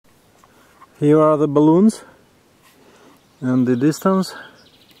Here are the balloons and the distance.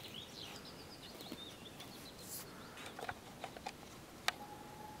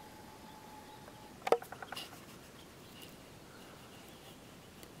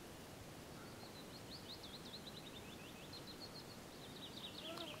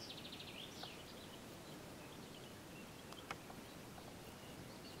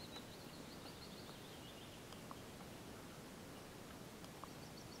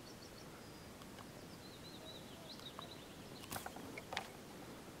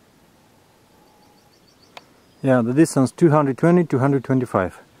 Yeah, the distance 220 to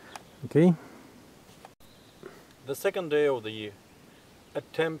 125. Okay. The second day of the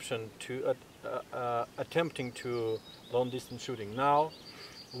attempting to long distance shooting. Now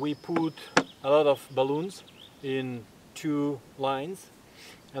we put a lot of balloons in 2 lines,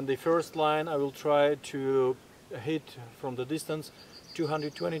 and the first line I will try to hit from the distance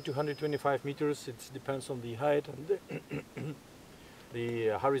 220 to 125 meters. It depends on the height and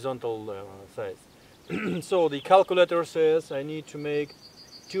the horizontal size. So the calculator says I need to make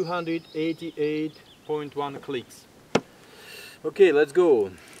 288.1 clicks. Okay, let's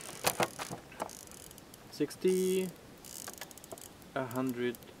go. 60,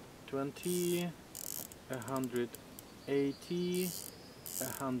 120, 180,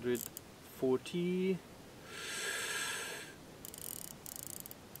 140,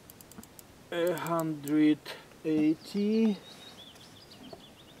 180,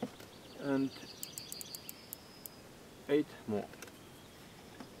 and 8 more.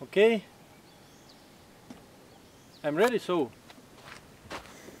 Okay, I'm ready, so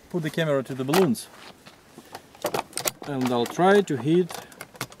put the camera to the balloons and I'll try to hit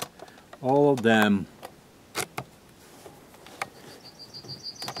all of them.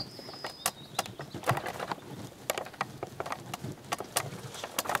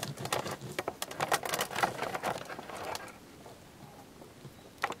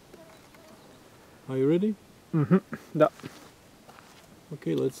 Are you ready? Mm-hmm. Yeah.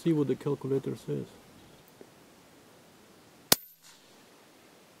 Okay, let's see what the calculator says.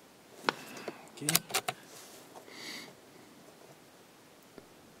 Okay.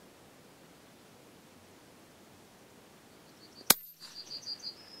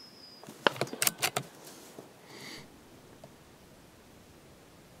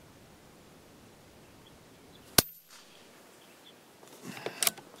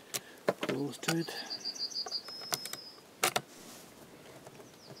 Close to it.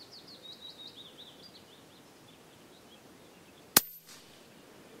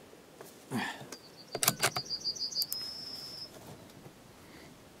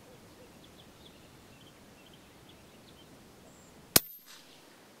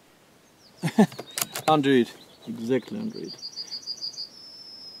 Under it, exactly under it.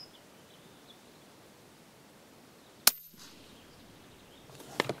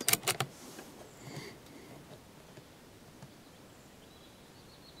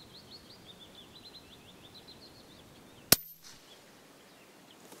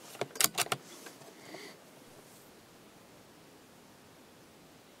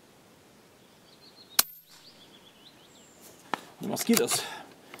 The mosquitoes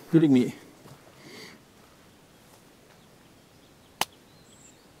killing me.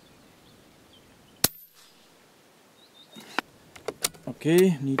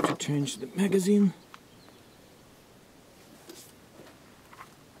 Okay, need to change the magazine.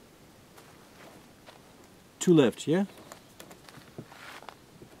 Two left, yeah?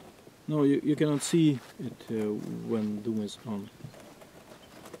 No, you cannot see it when Doom is on.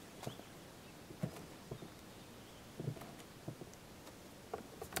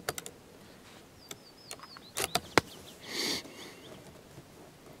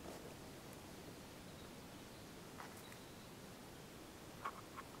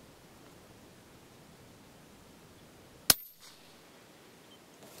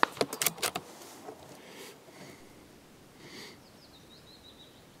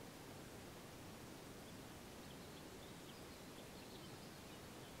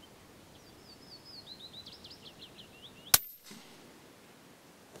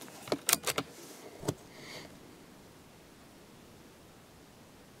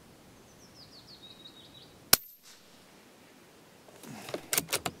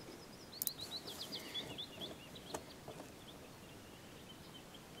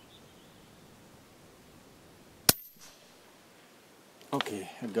 Okay,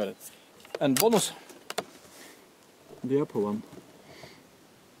 I got it. And bonus, the upper one.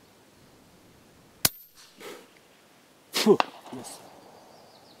 Yes.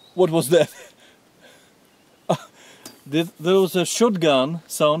 What was that? There was a shotgun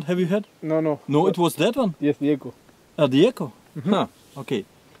sound. Have you heard? No, no. No, it was that one. Yes, the echo. The echo. Huh. Okay.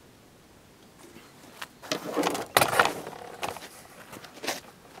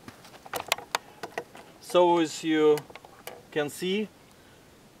 So as you can see,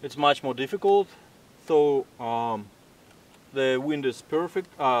 it's much more difficult. So the wind is perfect.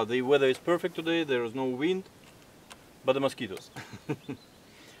 The weather is perfect today. There is no wind, but the mosquitoes.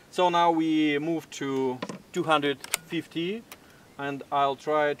 So now we move to 250, and I'll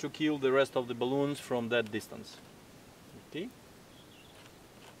try to kill the rest of the balloons from that distance. Okay.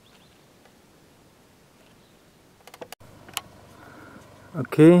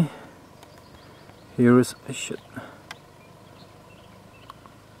 Okay. Here is a shot.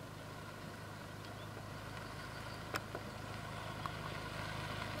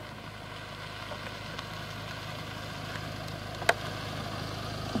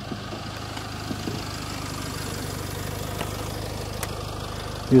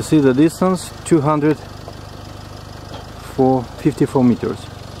 You see the distance, 254 meters.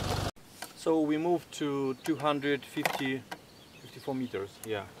 So we moved to 254 meters,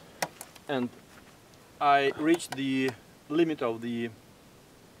 yeah. And I reached the limit of the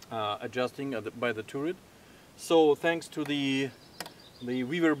adjusting by the turret. So thanks to the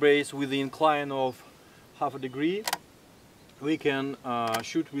weaver base with the incline of half a degree, we can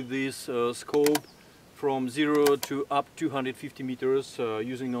shoot with this scope from 0 to up 250 meters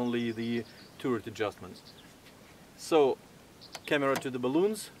using only the turret adjustments. So camera to the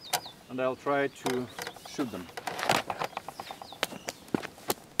balloons, and I'll try to shoot them.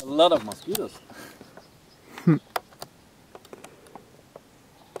 A lot of mosquitoes. You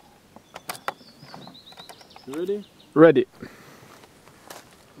ready? Ready.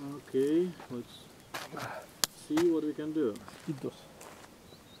 Okay, let's see what we can do. Mosquitoes.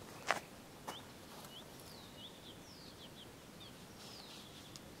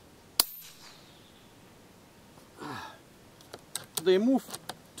 They move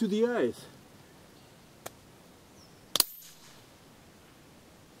to the eyes.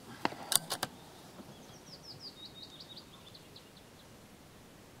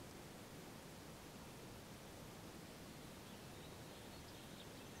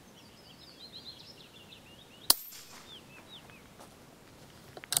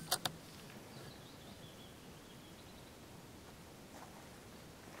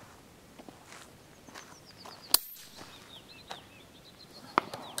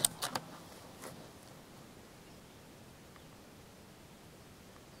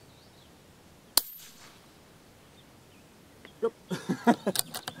 Yep.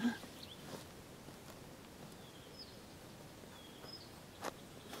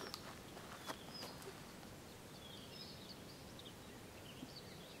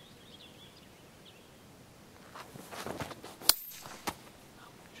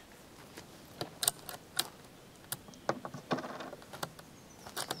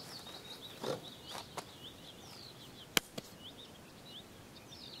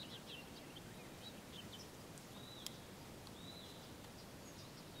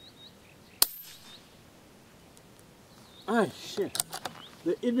 Ah, shit.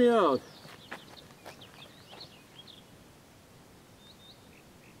 They eat me out.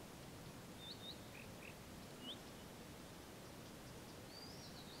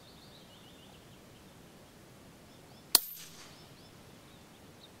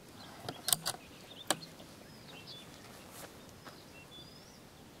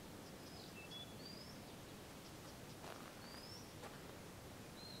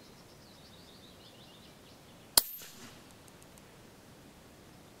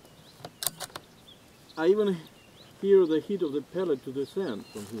 I even hear the heat of the pellet to the sand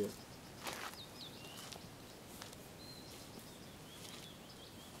from here.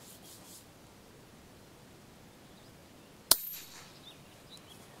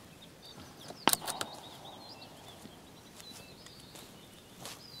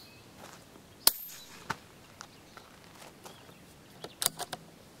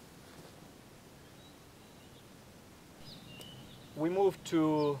 We moved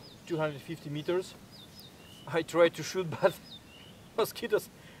to 250 meters. I tried to shoot, but mosquitoes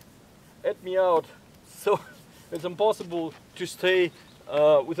ate me out, so it's impossible to stay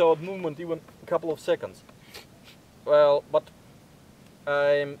without movement even a couple of seconds. Well, but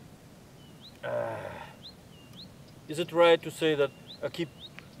I'm... is it right to say that I keep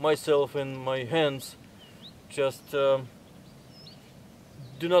myself in my hands, just do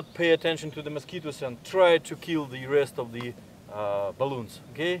not pay attention to the mosquitoes and try to kill the rest of the balloons,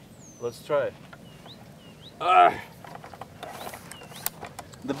 okay? Let's try.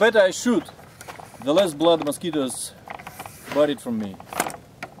 The better I shoot, the less blood mosquitoes bought it from me.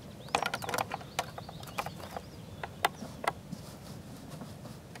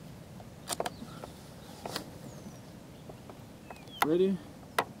 Ready?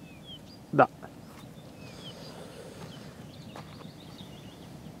 Да.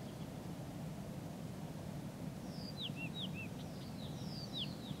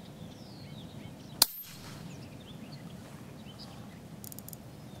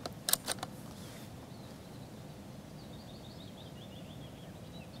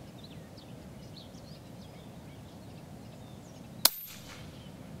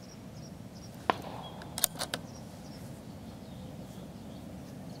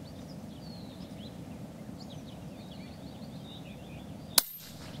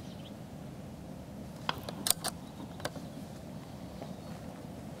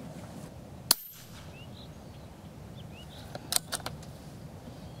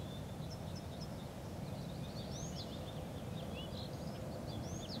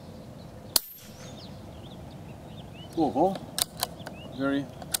 Oh, very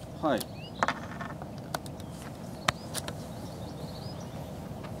high.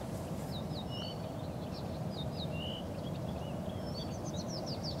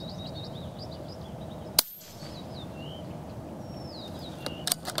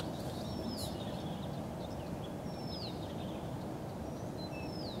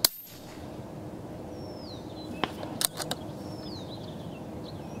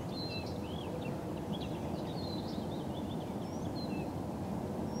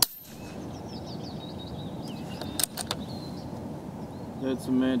 That's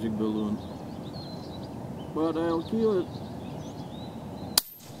a magic balloon. But I'll kill it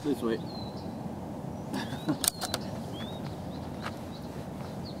this way.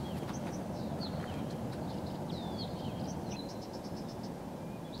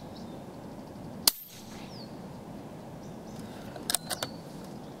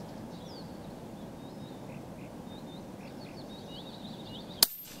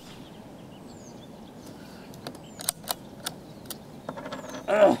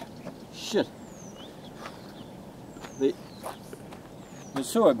 Shit. They're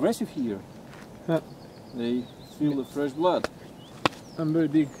so aggressive here. Yeah. They feel the fresh blood. I'm very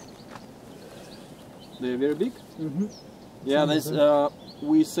big. They're very big? Mm-hmm. Yeah,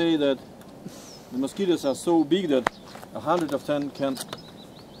 we say that the mosquitoes are so big that 100 of them can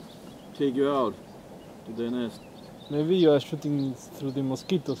take you out to their nest. Maybe you are shooting through the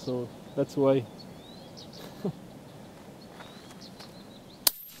mosquito, so that's why.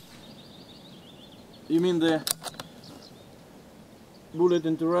 You mean the bullet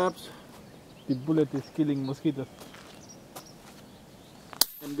interrupts The bullet is killing mosquitoes.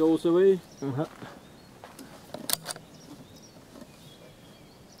 and goes away? Uh-huh.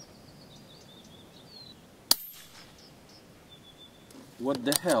 What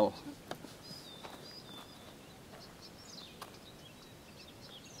the hell?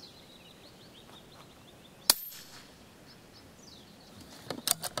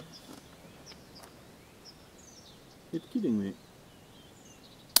 You're kidding me.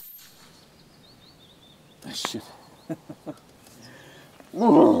 Ah, shit.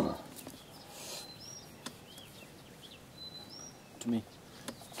 Whoa. To me.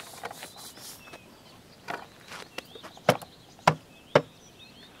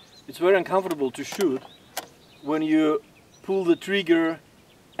 It's very uncomfortable to shoot when you pull the trigger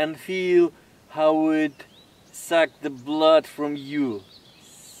and feel how it sucks the blood from you.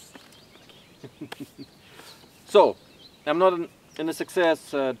 So, I'm not in a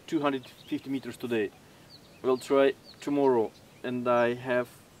success 250 meters today. We'll try tomorrow, and I have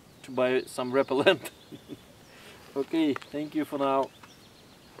to buy some repellent. Okay, thank you for now.